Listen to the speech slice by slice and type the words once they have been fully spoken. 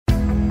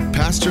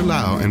Pastor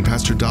Lau and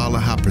Pastor Dala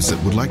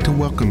Haprasit would like to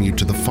welcome you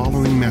to the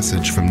following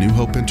message from New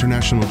Hope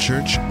International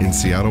Church in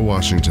Seattle,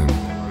 Washington.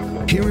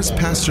 Here is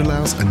Pastor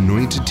Lau's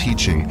anointed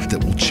teaching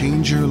that will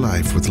change your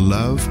life with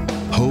love,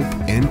 hope,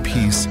 and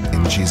peace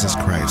in Jesus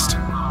Christ.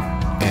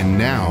 And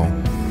now,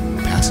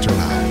 Pastor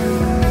Lau.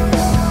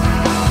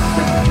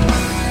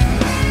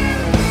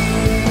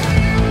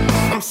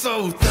 I'm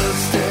so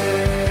thirsty.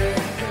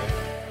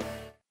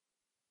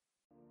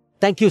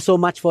 Thank you so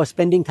much for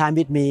spending time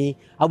with me.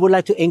 I would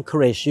like to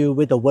encourage you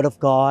with the Word of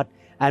God,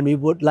 and we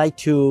would like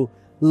to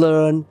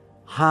learn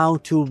how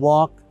to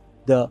walk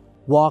the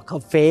walk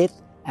of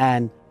faith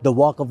and the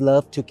walk of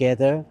love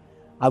together.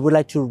 I would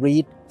like to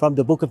read from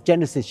the book of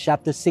Genesis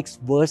chapter 6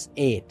 verse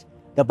 8.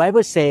 The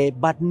Bible says,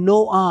 "But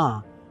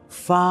Noah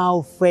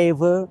found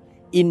favor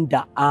in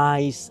the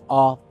eyes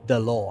of the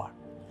Lord."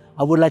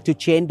 I would like to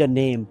change the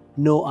name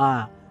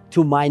Noah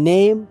to my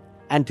name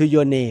and to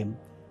your name,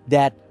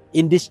 that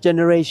in this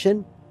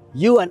generation,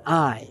 you and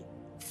I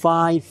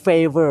find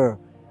favor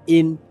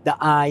in the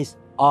eyes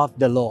of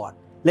the Lord.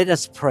 Let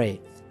us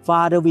pray.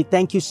 Father, we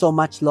thank you so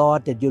much,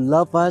 Lord, that you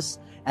love us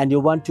and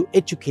you want to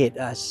educate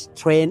us,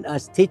 train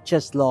us, teach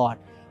us, Lord.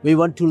 We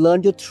want to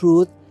learn your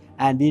truth,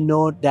 and we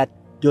know that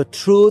your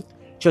truth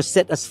shall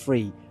set us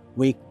free.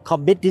 We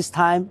commit this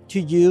time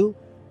to you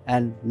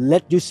and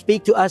let you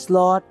speak to us,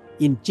 Lord.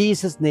 In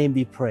Jesus' name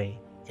we pray.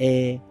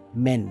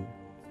 Amen.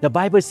 The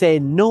Bible says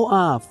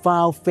Noah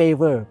found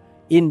favor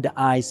in the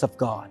eyes of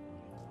God.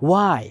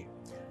 Why?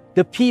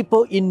 The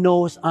people in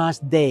Noah's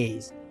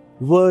days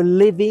were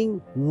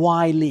living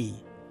wildly,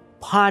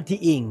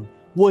 partying,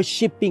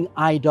 worshipping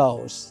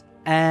idols,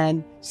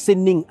 and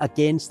sinning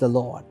against the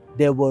Lord.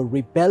 They were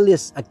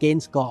rebellious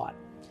against God.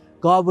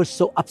 God was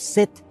so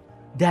upset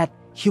that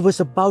He was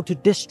about to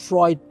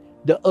destroy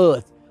the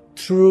earth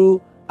through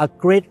a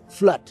great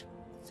flood.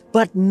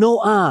 But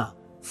Noah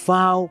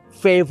found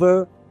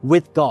favor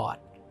with God.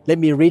 Let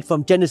me read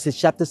from Genesis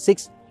chapter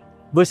 6,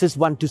 verses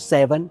 1 to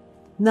 7.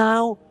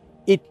 Now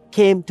it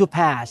came to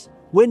pass,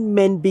 when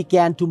men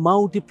began to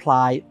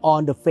multiply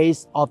on the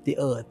face of the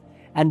earth,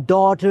 and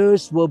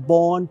daughters were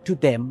born to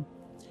them,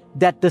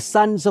 that the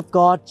sons of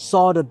God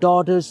saw the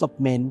daughters of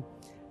men,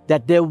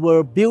 that they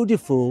were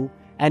beautiful,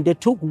 and they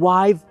took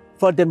wives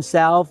for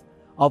themselves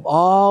of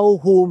all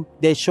whom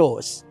they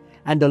chose.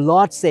 And the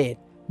Lord said,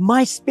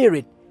 "My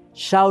spirit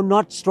shall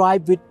not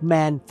strive with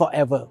man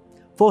forever,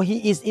 for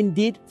he is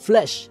indeed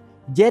flesh,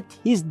 yet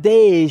his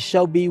days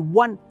shall be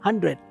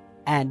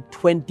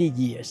 120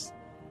 years.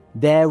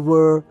 There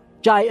were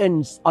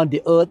giants on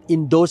the earth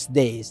in those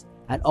days,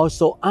 and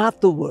also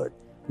afterward,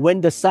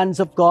 when the sons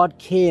of God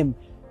came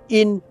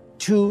in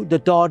to the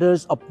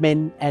daughters of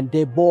men, and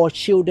they bore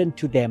children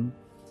to them.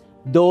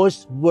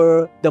 Those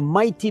were the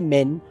mighty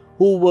men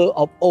who were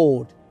of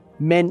old,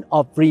 men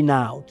of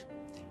renown.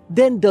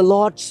 Then the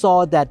Lord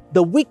saw that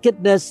the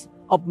wickedness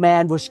of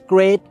man was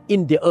great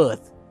in the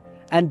earth,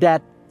 and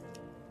that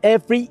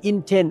every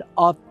intent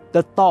of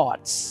the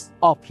thoughts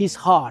of his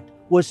heart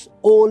was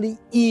only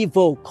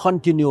evil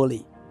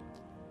continually."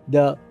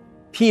 The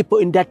people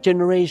in that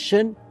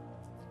generation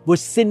were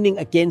sinning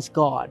against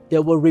God. They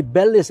were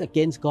rebellious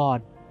against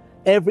God.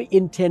 Every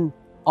intent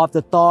of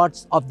the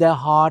thoughts of their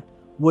heart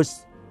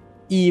was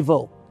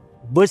evil.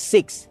 Verse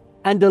 6,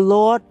 "And the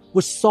Lord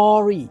was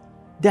sorry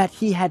that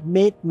he had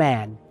made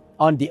man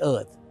on the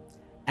earth,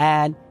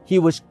 and he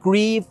was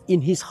grieved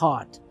in his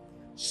heart.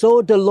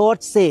 So the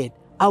Lord said,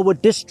 I will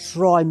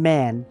destroy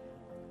man,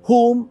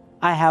 whom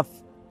I have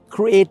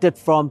created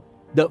from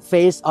the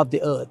face of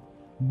the earth,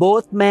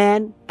 both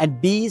man and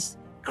beast,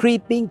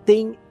 creeping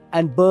thing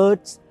and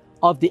birds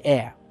of the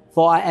air,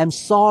 for I am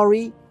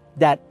sorry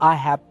that I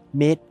have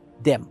made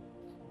them."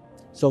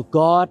 So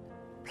God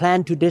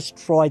planned to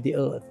destroy the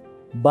earth,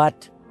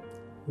 but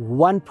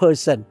one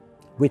person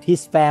with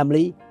his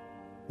family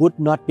would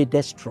not be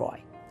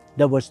destroyed.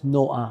 That was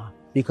Noah,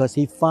 because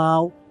he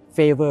found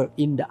favor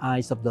in the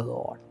eyes of the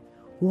Lord.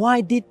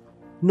 Why did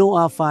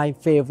Noah find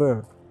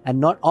favor and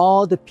not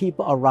all the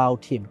people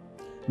around him?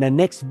 The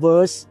next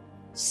verse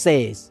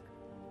says,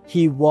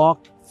 he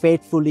walked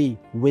faithfully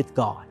with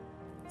God.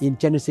 In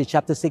Genesis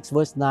chapter 6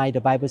 verse 9,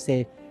 the Bible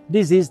says,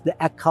 this is the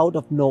account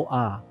of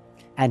Noah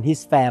and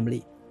his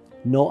family.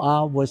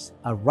 Noah was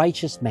a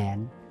righteous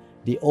man,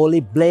 the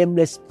only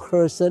blameless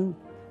person,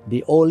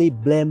 the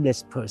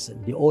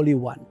only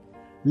one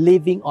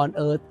living on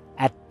earth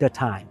at the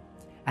time.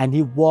 And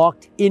he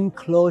walked in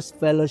close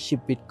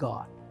fellowship with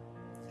God.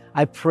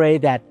 I pray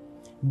that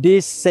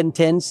this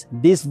sentence,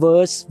 this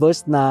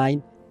verse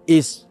 9,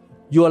 is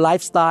your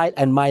lifestyle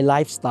and my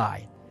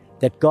lifestyle.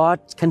 That God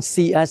can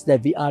see us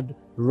that we are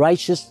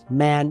righteous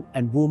man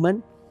and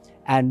woman,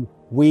 and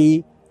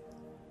we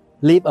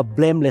live a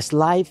blameless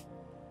life,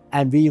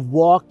 and we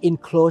walk in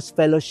close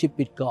fellowship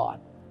with God.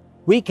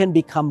 We can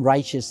become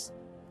righteous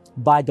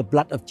by the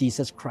blood of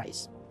Jesus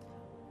Christ.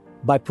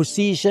 By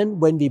position,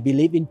 when we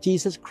believe in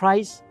Jesus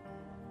Christ,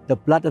 the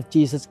blood of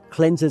Jesus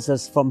cleanses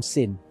us from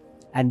sin,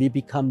 and we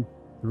become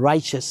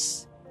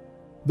righteous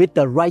with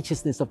the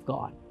righteousness of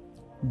God.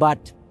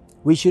 But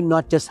We should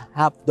not just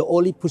have the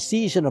only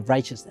position of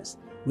righteousness.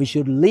 We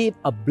should live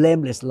a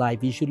blameless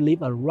life. We should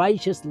live a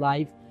righteous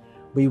life.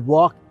 We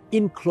walk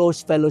in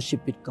close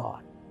fellowship with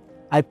God.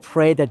 I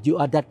pray that you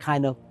are that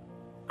kind of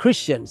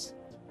Christians.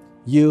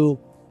 You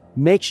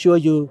make sure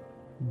you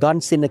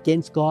don't sin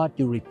against God.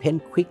 You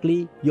repent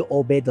quickly. You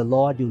obey the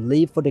Lord. You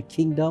live for the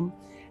kingdom.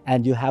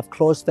 And you have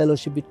close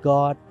fellowship with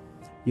God.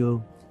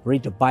 You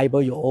read the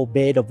Bible. You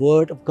obey the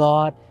word of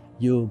God.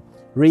 You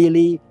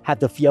really have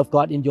the fear of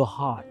God in your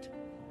heart.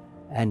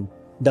 And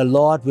the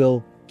Lord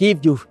will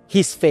give you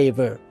His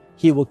favor.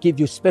 He will give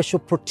you special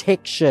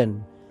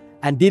protection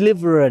and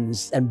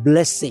deliverance and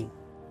blessing.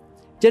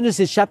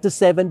 Genesis chapter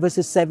 7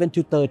 verses 7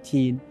 to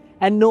 13.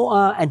 And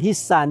Noah and his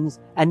sons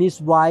and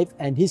his wife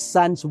and his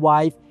son's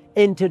wife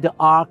entered the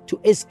ark to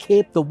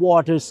escape the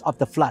waters of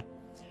the flood.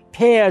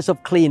 Pairs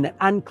of clean and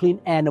unclean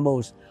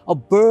animals,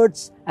 of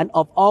birds and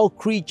of all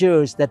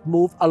creatures that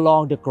move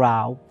along the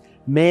ground,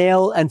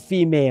 male and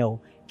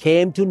female,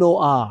 came to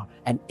Noah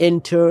and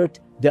entered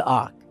the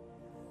ark.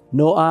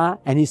 Noah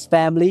and his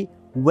family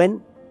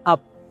went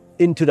up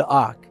into the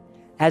ark,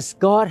 as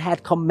God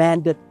had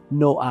commanded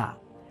Noah.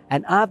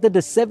 And after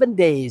the 7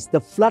 days,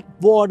 the flood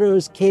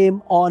waters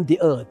came on the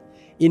earth.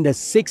 In the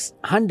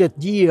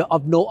 600th year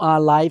of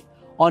Noah's life,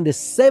 on the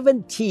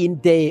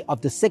 17th day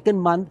of the second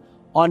month,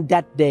 on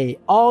that day,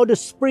 all the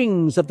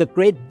springs of the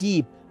great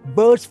deep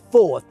burst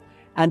forth,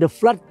 and the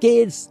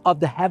floodgates of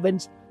the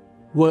heavens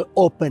were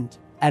opened,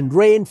 and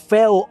rain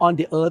fell on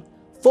the earth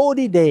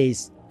 40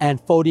 days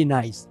and 40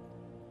 nights.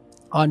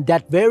 On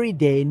that very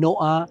day,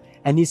 Noah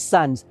and his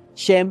sons,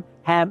 Shem,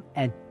 Ham,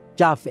 and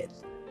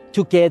Japheth,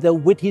 together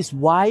with his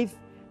wife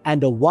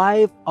and the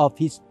wife of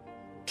his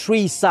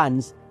 3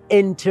 sons,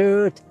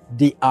 entered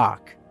the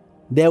ark.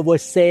 They were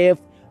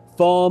saved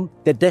from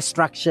the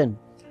destruction,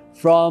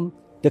 from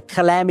the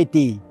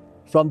calamity,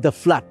 from the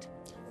flood.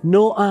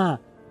 Noah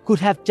could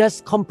have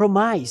just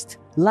compromised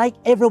like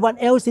everyone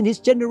else in his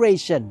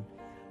generation,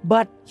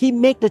 but he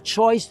made the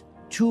choice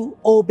to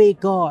obey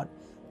God,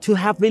 to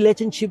have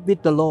relationship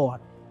with the Lord,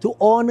 to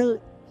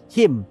honor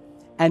Him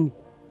and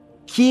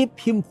keep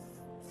Him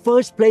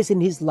first place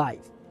in his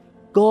life.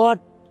 God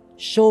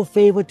showed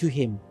favor to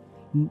him.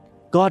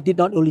 God did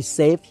not only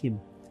save him,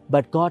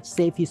 but God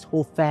saved his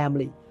whole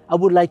family. I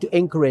would like to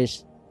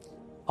encourage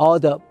all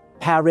the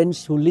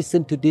parents who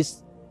listen to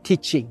this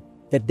teaching,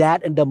 the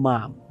dad and the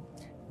mom,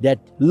 that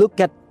look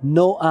at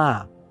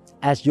Noah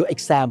as your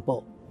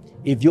example.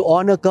 If you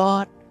honor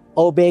God,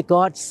 obey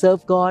God,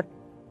 serve God,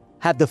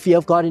 have the fear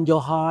of God in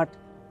your heart,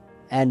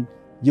 and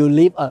you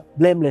live a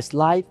blameless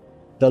life,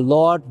 the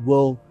Lord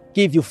will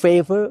give you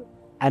favor,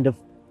 and the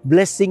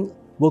blessing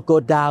will go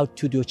down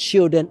to your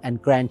children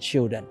and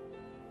grandchildren.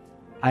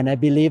 And I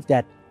believe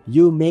that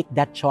you make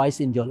that choice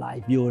in your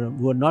life. You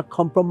will not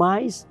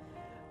compromise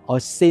or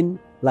sin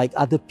like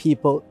other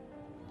people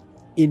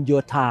in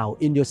your town,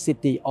 in your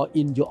city, or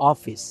in your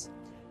office.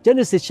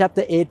 Genesis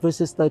chapter 8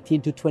 verses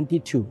 13 to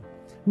 22.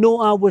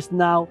 Noah was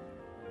now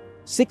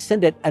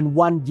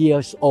 601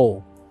 years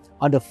old.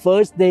 On the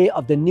first day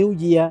of the new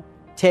year,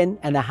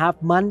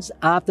 10.5 months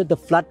after the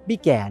flood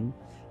began,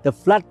 the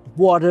flood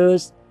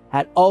waters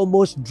had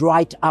almost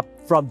dried up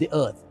from the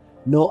earth.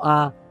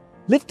 Noah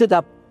lifted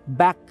up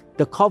back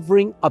the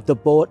covering of the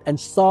boat and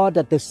saw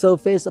that the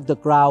surface of the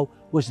ground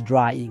was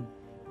drying.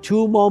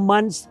 2 more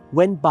months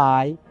went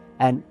by,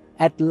 and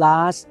at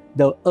last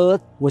the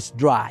earth was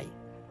dry.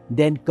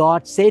 Then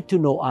God said to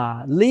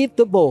Noah, "Leave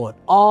the boat,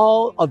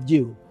 all of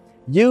you,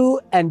 you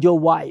and your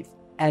wife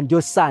and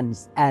your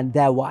sons and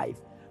their wife.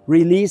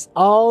 Release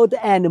all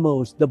the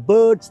animals, the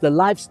birds, the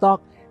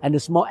livestock, and the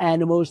small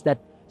animals that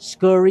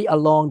scurry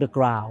along the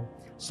ground,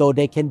 so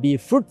they can be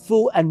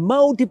fruitful and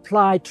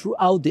multiply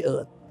throughout the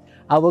earth."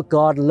 Our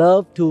God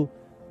loved to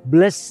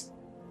bless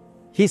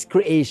His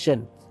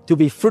creation, to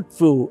be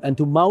fruitful and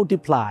to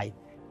multiply.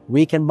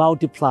 We can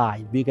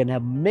multiply. We can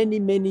have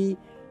many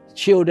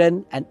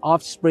children and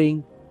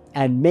offspring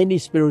and many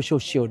spiritual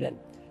children.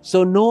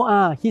 So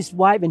Noah, his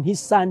wife and his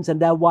sons and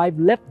their wife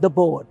left the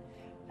boat,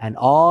 and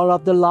all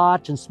of the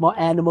large and small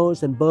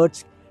animals and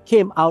birds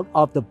came out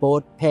of the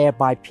boat pair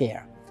by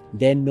pair.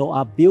 Then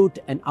Noah built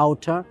an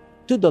altar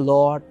to the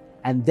Lord,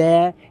 and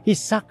there he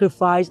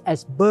sacrificed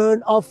as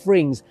burnt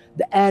offerings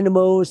the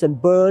animals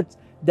and birds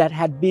that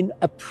had been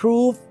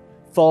approved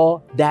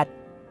for that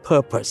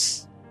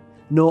purpose.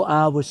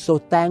 Noah was so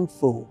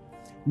thankful.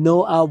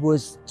 Noah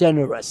was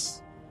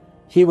generous.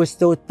 He was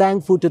so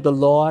thankful to the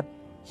Lord.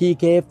 He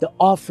gave the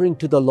offering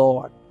to the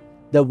Lord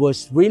that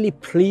was really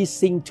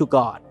pleasing to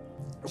God.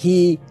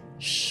 He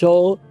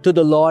showed to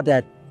the Lord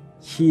that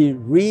he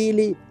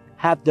really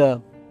had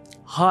the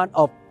heart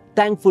of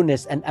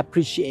thankfulness and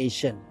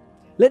appreciation.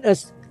 Let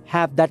us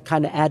have that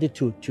kind of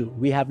attitude too.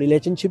 We have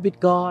relationship with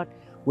God.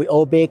 We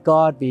obey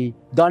God. We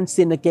don't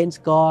sin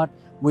against God.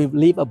 We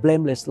live a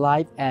blameless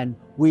life, and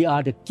we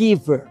are the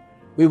giver.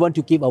 We want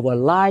to give our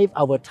life,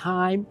 our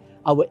time,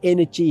 our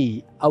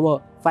energy,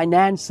 our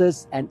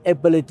finances, and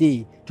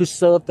ability to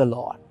serve the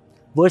Lord.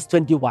 Verse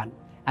 21,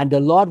 and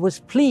the Lord was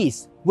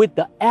pleased with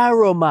the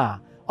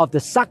aroma of the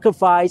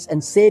sacrifice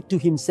and said to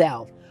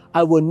himself,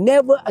 I will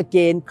never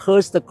again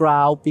curse the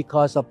ground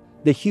because of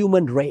the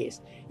human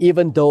race,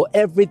 even though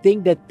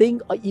everything they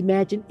think or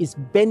imagine is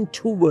bent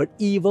toward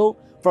evil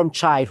from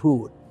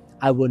childhood.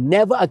 I will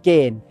never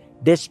again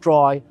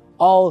destroy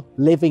all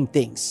living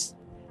things.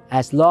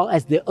 As long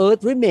as the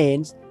earth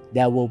remains,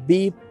 there will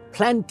be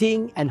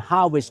planting and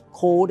harvest,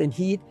 cold and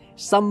heat,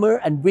 summer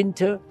and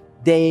winter,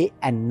 day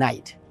and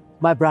night.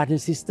 My brothers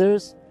and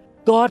sisters,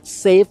 God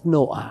saved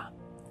Noah.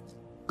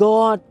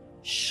 God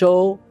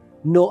showed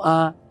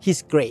Noah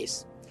his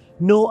grace.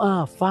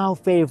 Noah found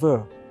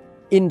favor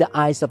in the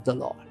eyes of the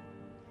Lord.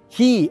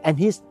 He and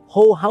his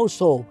whole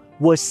household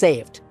were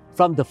saved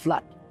from the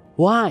flood.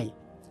 Why?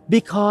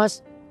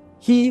 Because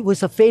he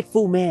was a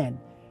faithful man.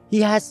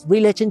 He has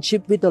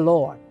relationship with the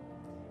Lord.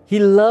 He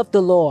loved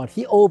the Lord.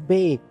 He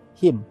obeyed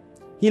him.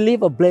 He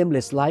lived a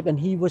blameless life and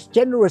he was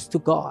generous to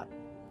God.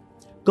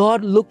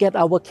 God looked at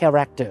our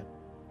character.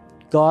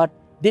 God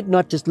did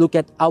not just look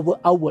at our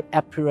outward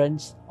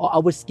appearance or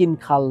our skin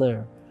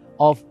color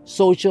of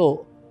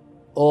social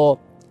or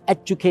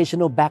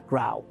educational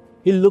background.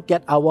 He looked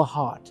at our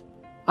heart.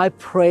 I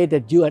pray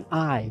that you and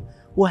I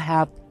will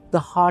have the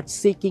heart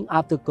seeking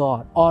after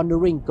God,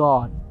 honoring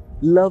God,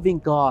 loving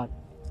God,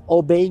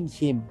 obeying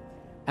Him,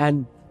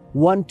 and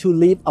want to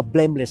live a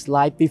blameless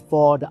life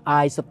before the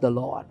eyes of the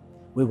Lord.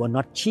 We will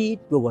not cheat,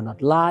 we will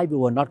not lie, we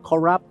will not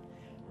corrupt.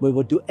 We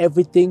will do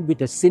everything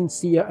with a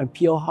sincere and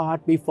pure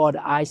heart before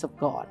the eyes of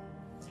God.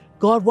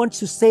 God wants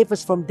to save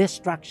us from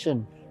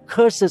destruction,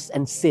 curses,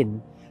 and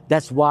sin.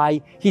 That's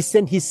why He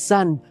sent His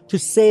Son to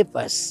save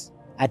us.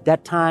 At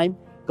that time,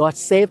 God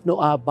saved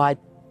Noah by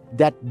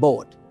that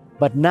boat.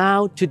 But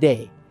now,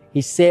 today,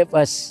 He saved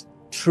us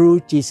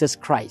through Jesus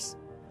Christ.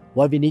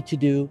 What we need to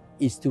do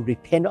is to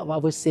repent of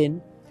our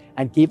sin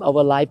and give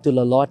our life to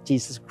the Lord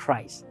Jesus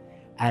Christ.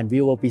 And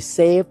we will be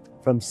saved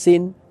from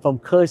sin, from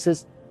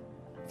curses,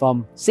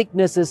 from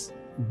sicknesses,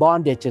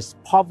 bondages,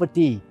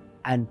 poverty,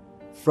 and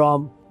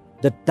from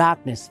the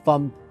darkness,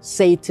 from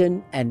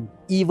Satan and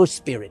evil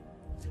spirit.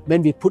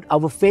 When we put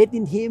our faith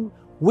in Him,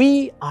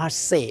 we are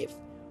saved.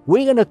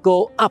 We're going to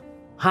go up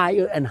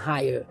higher and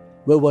higher.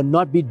 We will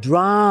not be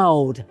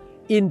drowned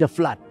in the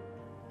flood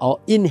or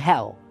in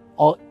hell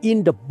or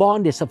in the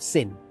bondage of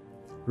sin.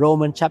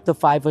 Romans chapter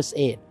 5 verse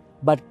 8.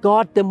 But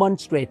God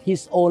demonstrates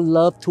His own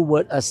love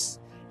toward us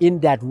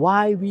in that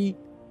while we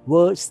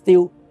were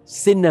still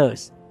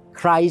sinners,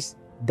 Christ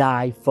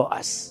died for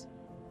us.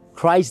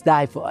 Christ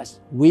died for us.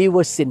 We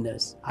were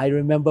sinners. I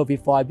remember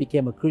before I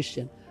became a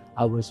Christian,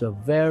 I was a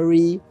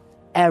very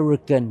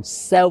arrogant,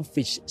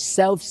 selfish,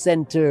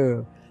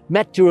 self-centered,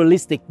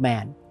 materialistic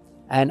man.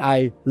 And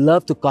I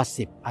love to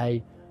gossip.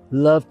 I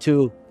love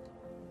to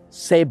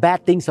say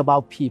bad things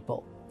about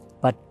people.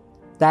 But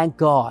thank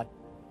God,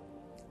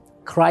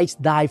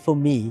 Christ died for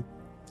me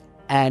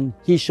and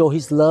He showed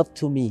His love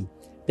to me.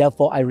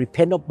 Therefore, I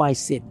repent of my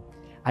sin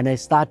and I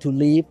start to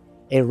live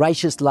a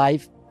righteous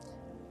life.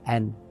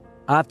 And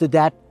after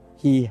that,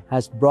 He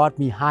has brought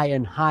me higher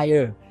and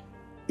higher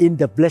in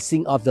the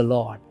blessing of the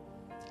Lord.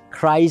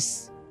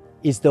 Christ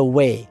is the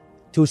way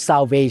to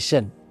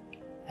salvation.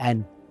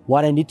 And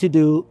what I need to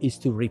do is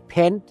to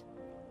repent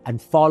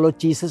and follow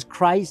Jesus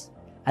Christ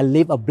and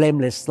live a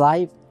blameless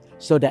life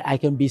so that I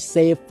can be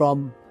saved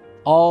from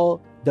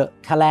all the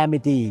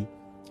calamity,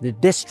 the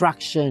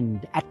destruction,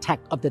 the attack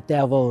of the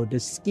devil, the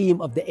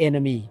scheme of the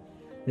enemy,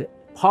 the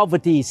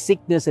poverty,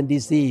 sickness, and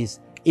disease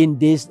in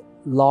this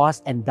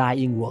lost and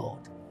dying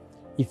world.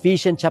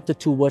 Ephesians chapter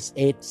 2 verse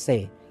 8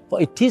 say,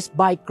 For it is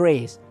by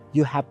grace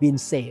you have been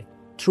saved,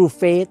 through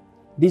faith.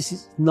 This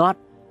is not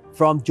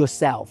from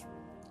yourself.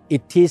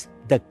 It is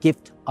the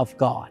gift of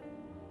God.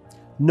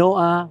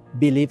 Noah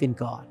believed in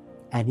God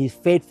and he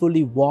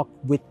faithfully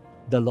walked with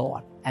the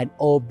Lord and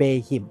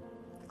obeyed Him.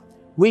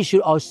 We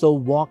should also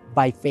walk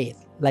by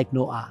faith like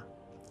Noah.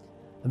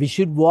 We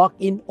should walk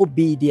in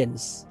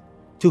obedience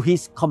to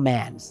His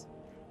commands.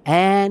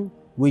 And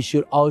we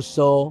should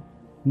also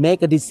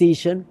make a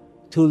decision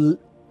to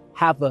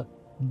have a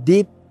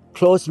deep,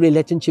 close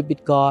relationship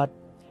with God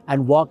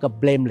and walk a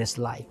blameless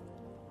life.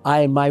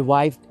 I and my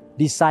wife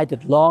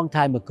decided long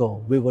time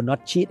ago, we will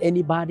not cheat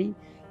anybody,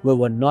 we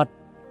will not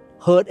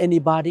hurt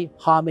anybody,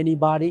 harm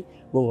anybody,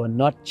 we will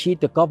not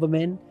cheat the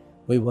government,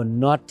 we will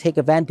not take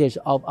advantage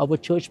of our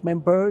church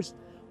members,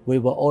 we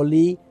will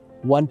only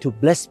want to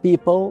bless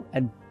people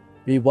and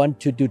we want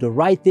to do the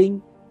right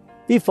thing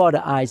before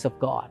the eyes of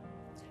God.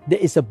 There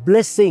is a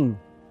blessing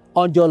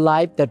on your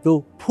life that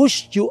will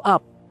push you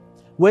up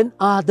when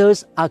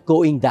others are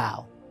going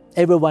down.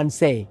 Everyone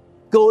say,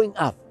 going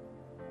up.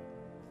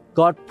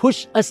 God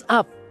pushed us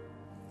up.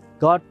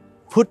 God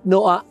put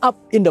Noah up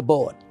in the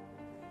boat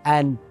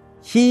and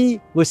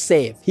he was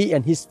saved, he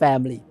and his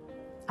family.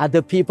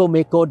 Other people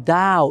may go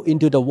down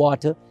into the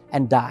water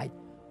and die,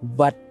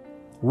 but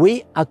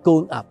we are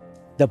going up.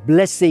 The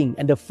blessing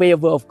and the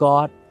favor of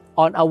God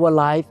on our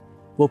life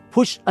will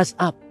push us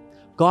up.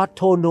 God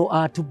told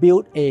Noah to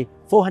build a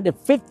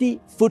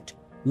 450-foot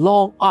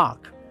long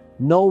ark.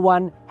 No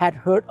one had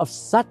heard of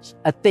such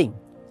a thing.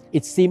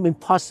 It seemed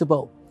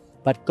impossible.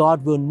 But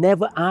God will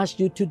never ask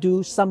you to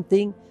do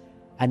something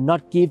and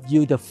not give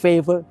you the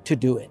favor to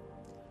do it.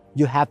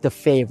 You have the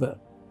favor.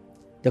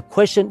 The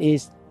question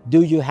is,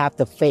 do you have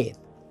the faith?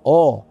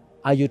 Or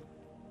are you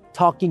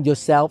talking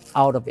yourself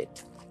out of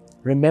it?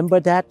 Remember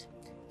that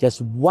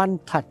just one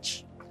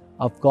touch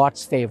of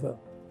God's favor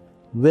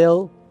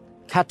will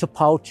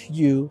catapult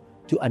you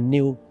to a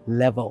new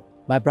level.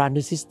 My brother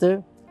and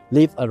sister,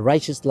 live a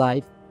righteous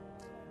life.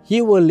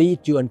 He will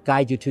lead you and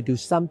guide you to do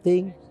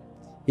something.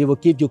 He will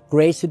give you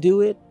grace to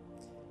do it.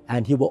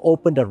 And He will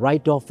open the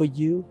right door for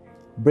you,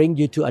 bring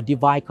you to a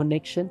divine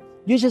connection.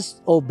 You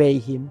just obey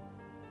Him.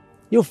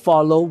 You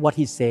follow what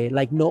He said,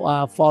 like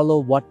Noah follow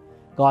what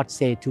God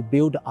said to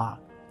build the ark.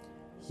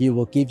 He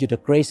will give you the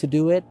grace to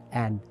do it.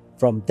 And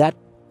from that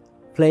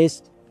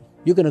place,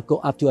 you're going to go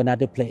up to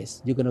another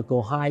place. You're going to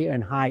go higher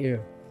and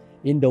higher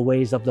in the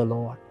ways of the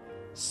Lord.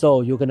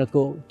 So you're going to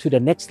go to the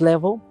next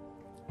level.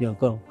 You'll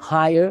go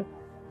higher.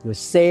 You're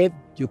saved.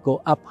 You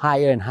go up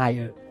higher and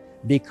higher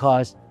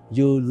because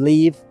you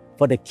live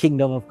for the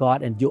kingdom of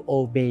God and you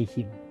obey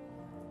Him.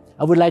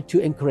 I would like to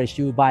encourage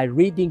you by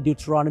reading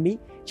Deuteronomy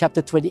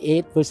chapter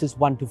 28, verses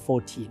 1 to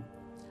 14.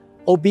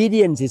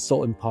 Obedience is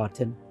so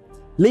important.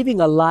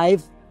 Living a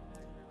life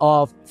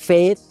of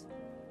faith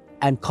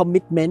and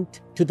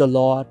commitment to the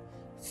Lord,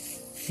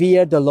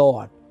 fear the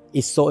Lord,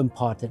 is so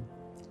important.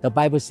 The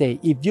Bible says,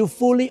 if you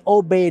fully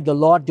obey the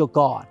Lord your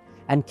God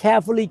and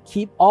carefully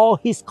keep all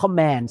His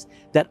commands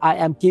that I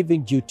am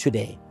giving you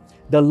today,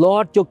 the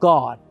Lord your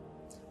God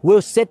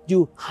will set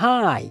you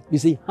high. You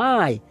see,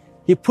 high.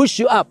 He pushes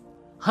you up,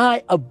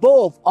 high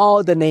above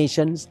all the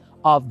nations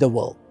of the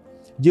world.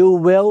 You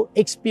will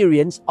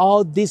experience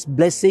all these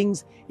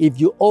blessings if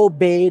you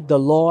obey the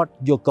Lord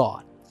your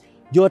God.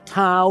 Your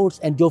towns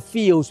and your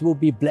fields will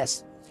be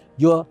blessed.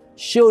 Your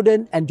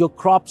children and your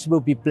crops will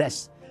be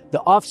blessed.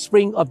 The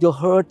offspring of your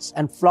herds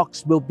and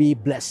flocks will be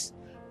blessed.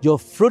 Your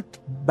fruit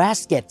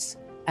baskets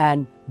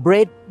and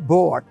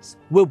breadboards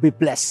will be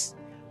blessed.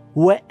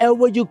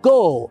 Wherever you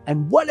go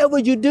and whatever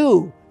you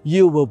do,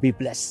 you will be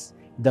blessed.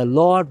 The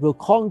Lord will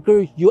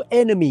conquer your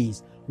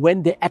enemies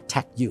when they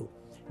attack you.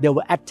 They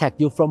will attack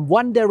you from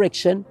one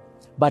direction,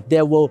 but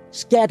they will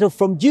scatter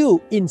from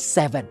you in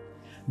 7.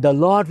 The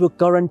Lord will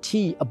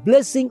guarantee a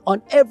blessing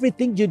on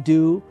everything you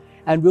do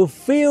and will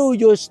fill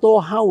your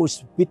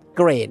storehouse with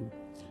grain.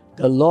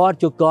 The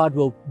Lord your God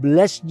will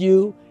bless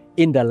you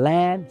in the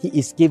land He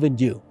is giving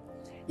you.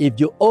 If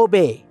you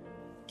obey,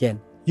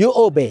 again, you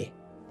obey.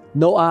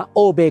 Noah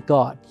obeyed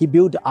God. He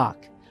built the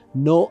ark.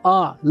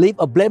 Noah lived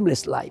a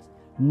blameless life.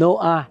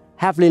 Noah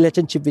have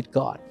relationship with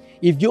God.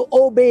 If you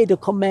obey the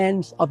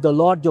commands of the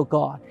Lord your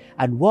God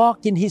and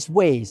walk in His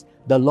ways,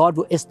 the Lord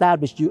will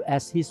establish you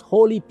as His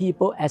holy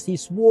people, as He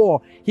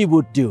swore He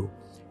would do.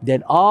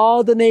 Then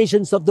all the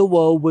nations of the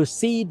world will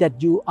see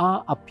that you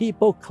are a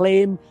people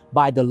claimed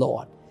by the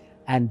Lord,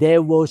 and they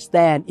will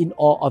stand in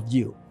awe of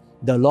you.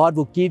 The Lord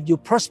will give you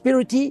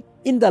prosperity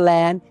in the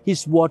land He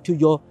swore to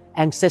your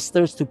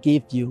ancestors to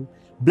give you,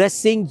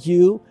 blessing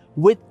you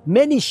with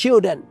many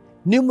children,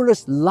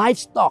 numerous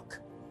livestock,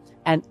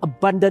 and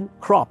abundant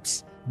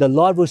crops. The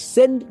Lord will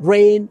send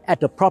rain at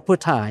the proper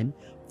time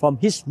from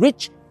His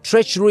rich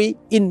treasury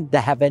in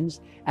the heavens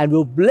and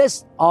will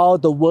bless all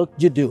the work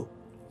you do.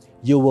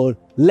 You will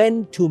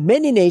lend to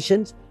many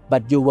nations,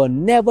 but you will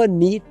never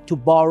need to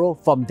borrow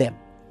from them.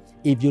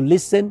 If you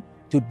listen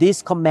to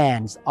these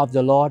commands of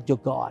the Lord your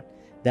God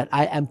that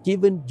I am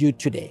giving you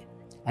today,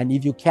 and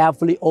if you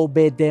carefully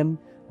obey them,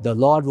 the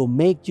Lord will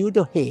make you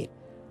the head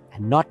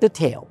and not the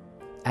tail,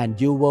 and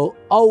you will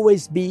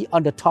always be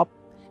on the top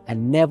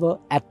and never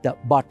at the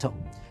bottom.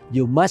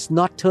 You must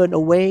not turn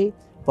away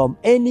from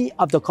any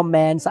of the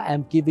commands I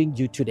am giving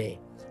you today,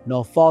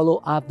 nor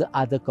follow after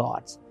other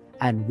gods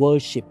and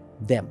worship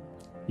them.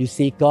 You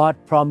see, God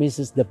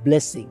promises the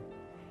blessing.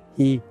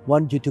 He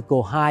wants you to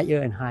go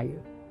higher and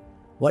higher.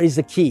 What is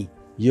the key?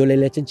 Your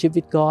relationship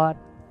with God.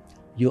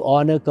 You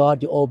honor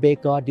God, you obey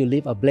God, you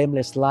live a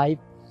blameless life,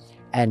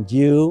 and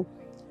you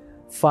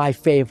find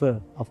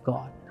favor of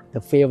God. The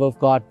favor of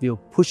God will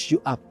push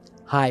you up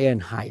higher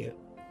and higher.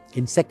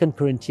 In 2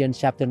 Corinthians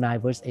chapter 9,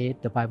 verse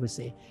 8, the Bible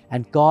says,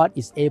 and God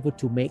is able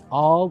to make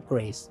all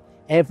grace,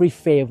 every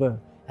favor,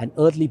 and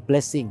earthly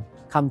blessing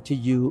come to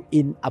you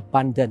in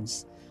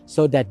abundance,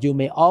 so that you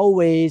may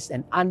always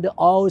and under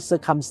all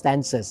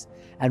circumstances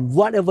and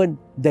whatever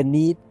the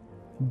need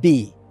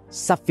be,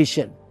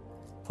 sufficient,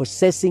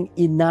 possessing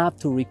enough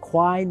to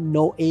require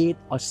no aid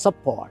or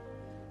support,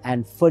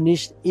 and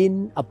furnished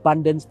in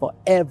abundance for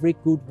every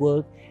good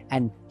work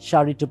and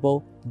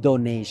charitable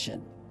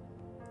donation.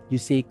 You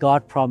see,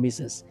 God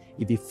promises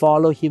if we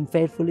follow Him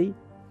faithfully,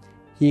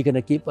 He's going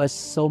to give us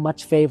so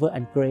much favor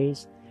and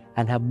grace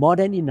and have more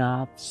than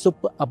enough,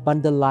 super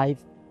abundant life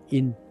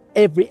in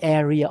every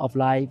area of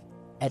life,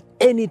 at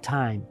any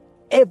time,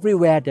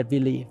 everywhere that we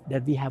live,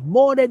 that we have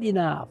more than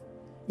enough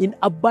in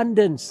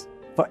abundance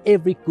for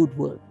every good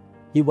work.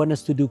 He wants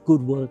us to do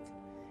good work.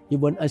 He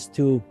wants us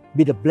to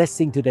be the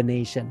blessing to the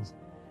nations.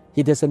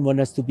 He doesn't want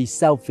us to be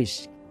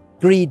selfish,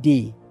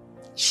 greedy,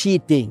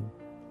 cheating,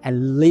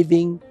 and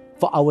living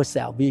for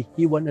ourselves.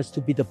 He wants us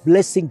to be the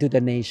blessing to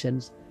the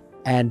nations,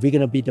 and we're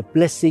going to be the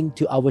blessing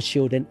to our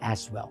children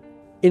as well.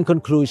 In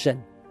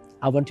conclusion,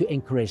 I want to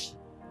encourage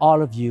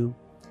all of you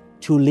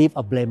to live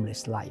a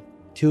blameless life,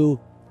 to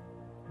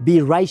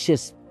be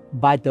righteous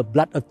by the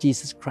blood of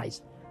Jesus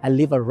Christ, and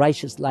live a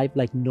righteous life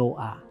like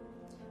Noah.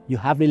 You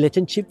have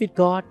relationship with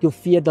God, you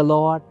fear the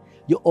Lord,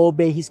 you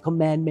obey His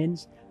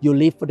commandments, you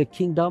live for the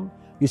kingdom,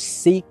 you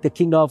seek the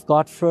kingdom of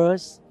God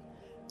first,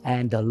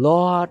 and the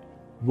Lord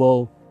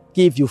will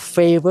give you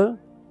favor.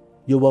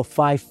 You will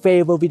find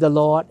favor with the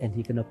Lord, and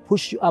He's going to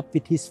push you up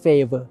with His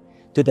favor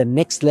to the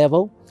next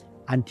level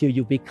until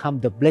you become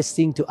the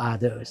blessing to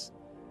others.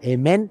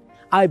 Amen.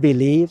 I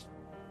believe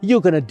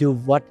you're going to do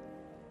what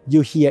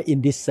you hear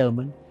in this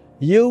sermon.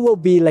 You will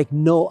be like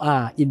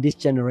Noah in this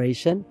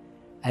generation,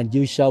 and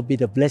you shall be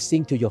the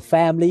blessing to your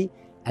family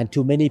and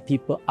to many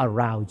people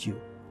around you.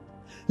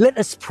 Let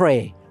us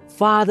pray.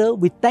 Father,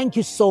 we thank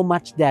you so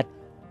much that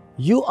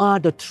you are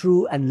the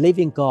true and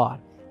living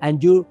God,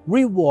 and you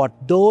reward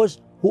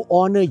those who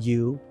honor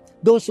you,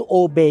 those who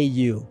obey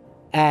you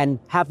and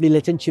have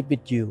relationship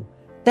with you.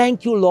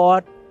 Thank you,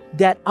 Lord,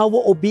 that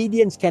our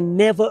obedience can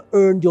never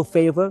earn your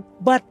favor,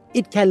 but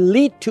it can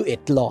lead to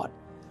it, Lord.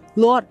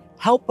 Lord,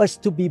 help us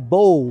to be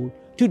bold,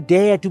 to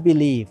dare to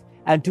believe,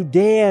 and to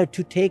dare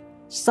to take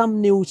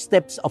some new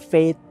steps of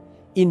faith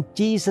in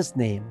Jesus'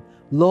 name.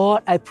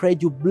 Lord, I pray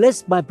you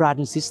bless my brothers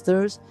and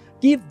sisters.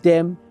 Give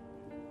them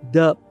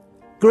the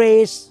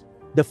grace,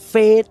 the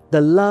faith,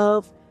 the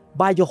love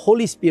by your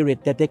Holy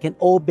Spirit that they can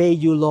obey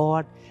you,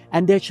 Lord.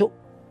 And they shall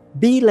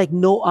be like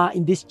Noah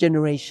in this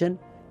generation.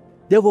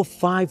 They will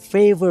find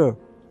favor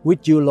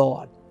with you,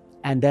 Lord.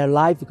 And their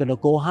life is going to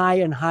go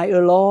higher and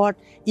higher, Lord.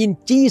 In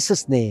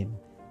Jesus' name,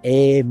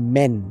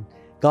 amen.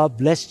 God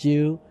bless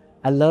you.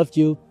 I love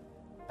you.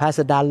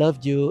 Pastor Da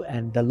loved you,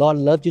 and the Lord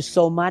loved you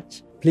so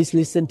much. Please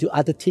listen to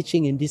other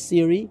teaching in this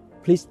series.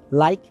 Please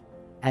like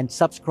and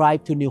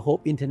subscribe to New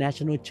Hope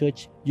International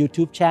Church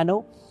YouTube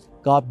channel.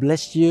 God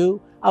bless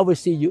you. I will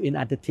see you in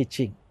other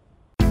teaching.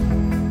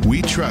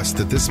 We trust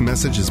that this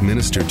message is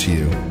ministered to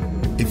you.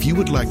 If you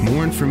would like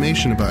more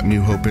information about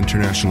New Hope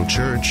International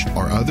Church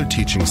or other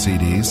teaching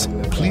CDs,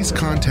 please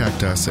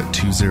contact us at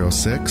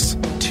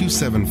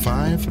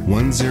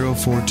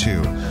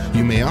 206-275-1042.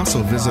 You may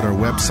also visit our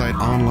website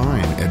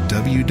online at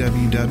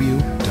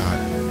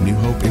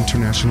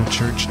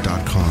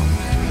www.newhopeinternationalchurch.com.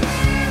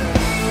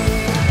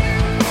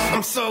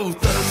 I'm so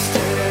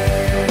thirsty.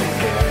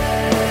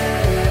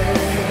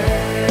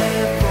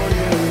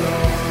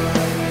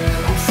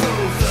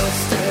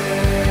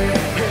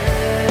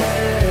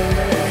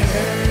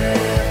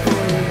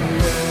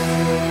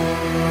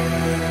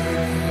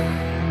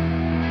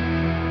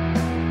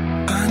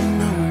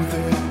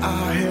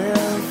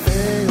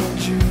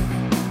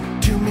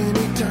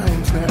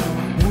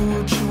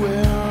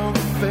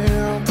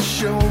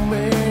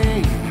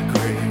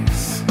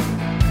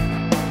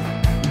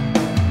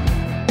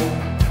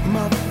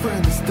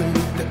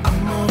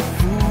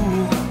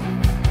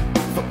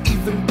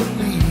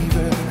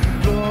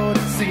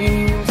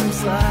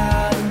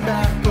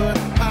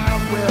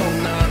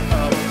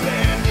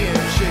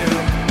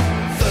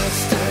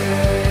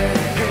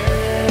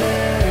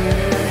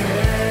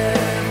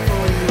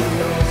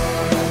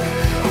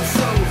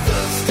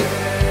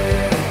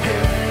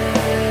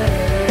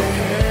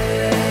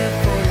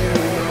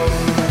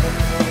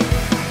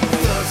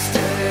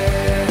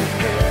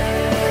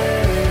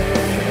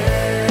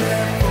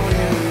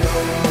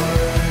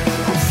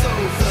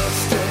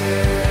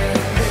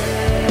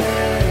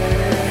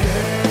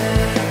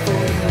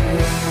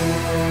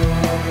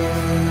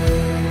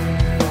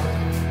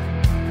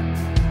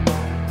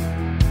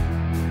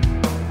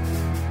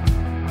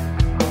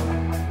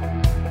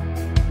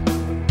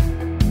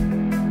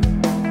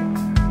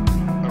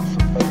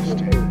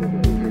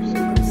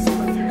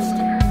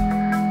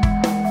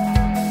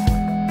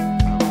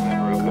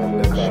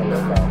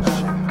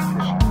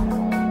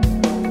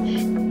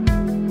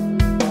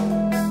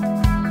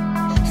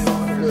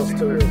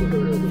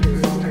 Still